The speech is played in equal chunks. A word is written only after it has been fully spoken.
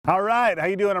All right, how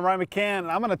you doing? I'm Ryan McCann,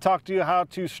 and I'm going to talk to you how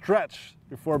to stretch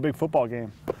before a big football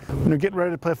game. When you're getting ready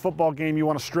to play a football game, you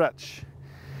want to stretch.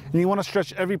 And you want to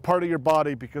stretch every part of your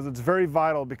body because it's very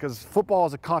vital, because football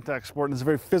is a contact sport and it's a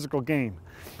very physical game.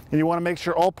 And you want to make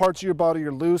sure all parts of your body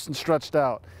are loose and stretched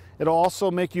out. It'll also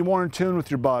make you more in tune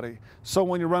with your body. So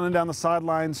when you're running down the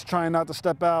sidelines, trying not to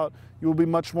step out, you will be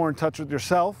much more in touch with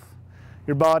yourself,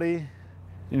 your body, and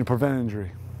you'll prevent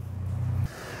injury.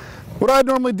 What I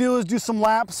normally do is do some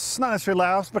laps, not necessarily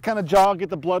laps, but kind of jog, get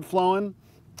the blood flowing.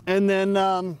 And then,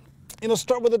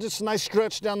 start with just a nice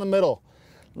stretch down the middle.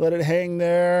 Let it hang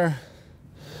there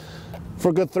for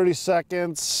a good 30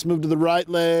 seconds. Move to the right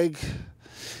leg,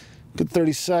 good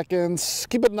 30 seconds.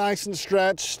 Keep it nice and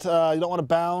stretched. You don't want to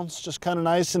bounce, just kind of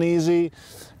nice and easy.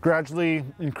 Gradually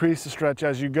increase the stretch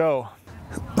as you go.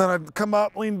 Then I'd come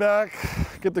up, lean back,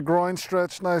 get the groin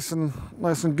stretched nice and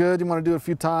good. You want to do it a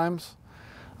few times.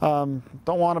 Don't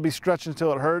want to be stretching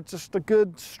until it hurts, just a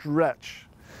good stretch,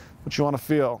 what you want to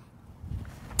feel.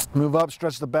 Move up,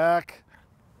 stretch the back,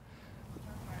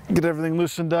 get everything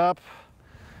loosened up,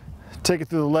 take it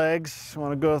through the legs. You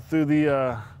want to go through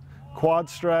the quad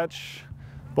stretch,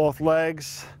 both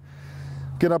legs,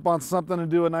 get up on something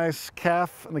and do a nice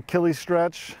calf and Achilles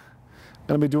stretch.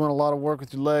 Going to be doing a lot of work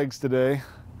with your legs today.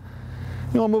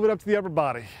 You want to move it up to the upper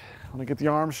body. Want to get the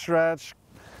arms stretched.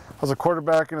 As a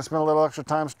quarterback, you're going to spend a little extra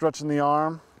time stretching the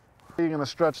arm. You're going to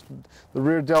stretch the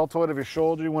rear deltoid of your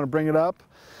shoulder. You want to bring it up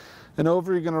and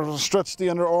over. You're going to stretch the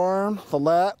underarm, the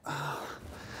lat,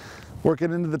 work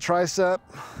it into the tricep,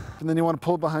 and then you want to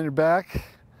pull it behind your back.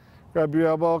 Grab your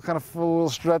elbow, kind of feel a little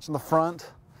stretch in the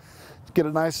front. Get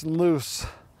it nice and loose.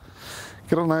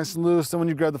 Get it nice and loose. Then when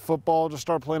you grab the football, just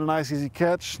start playing a nice easy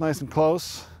catch, nice and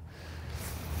close.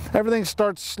 Everything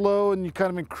starts slow and you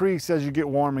kind of increase as you get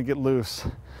warm and get loose.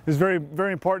 It's very,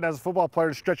 very important as a football player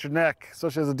to stretch your neck,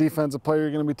 especially as a defensive player.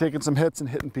 You're going to be taking some hits and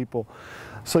hitting people.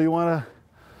 So you want to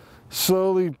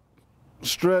slowly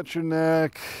stretch your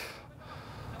neck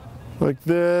like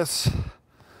this,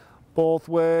 both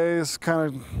ways,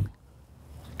 kind of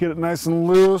get it nice and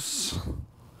loose.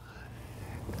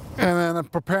 And then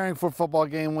preparing for a football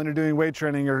game, when you're doing weight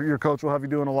training, your coach will have you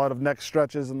doing a lot of neck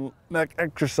stretches and neck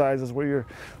exercises where you're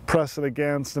pressing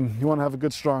against, and you want to have a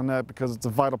good strong neck because it's a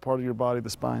vital part of your body, the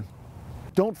spine.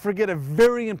 Don't forget, a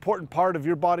very important part of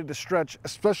your body to stretch,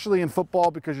 especially in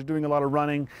football because you're doing a lot of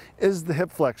running, is the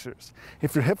hip flexors.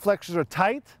 If your hip flexors are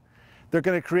tight, they're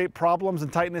going to create problems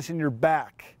and tightness in your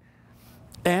back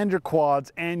and your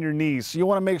quads and your knees. So you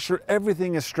want to make sure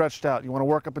everything is stretched out. You want to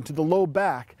work up into the low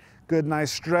back. Good,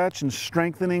 nice stretch and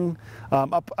strengthening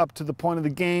up to the point of the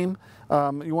game.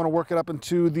 You want to work it up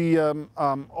into the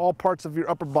all parts of your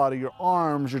upper body, your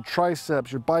arms, your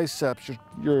triceps, your biceps,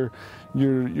 your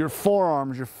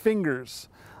forearms, your fingers,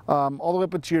 all the way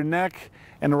up into your neck,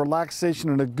 and a relaxation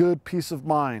and a good peace of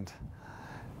mind.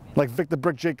 Like Vic the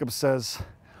Brick Jacobs says,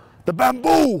 the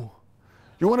bamboo.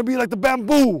 You want to be like the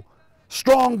bamboo,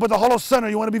 strong but the hollow center.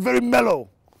 You want to be very mellow.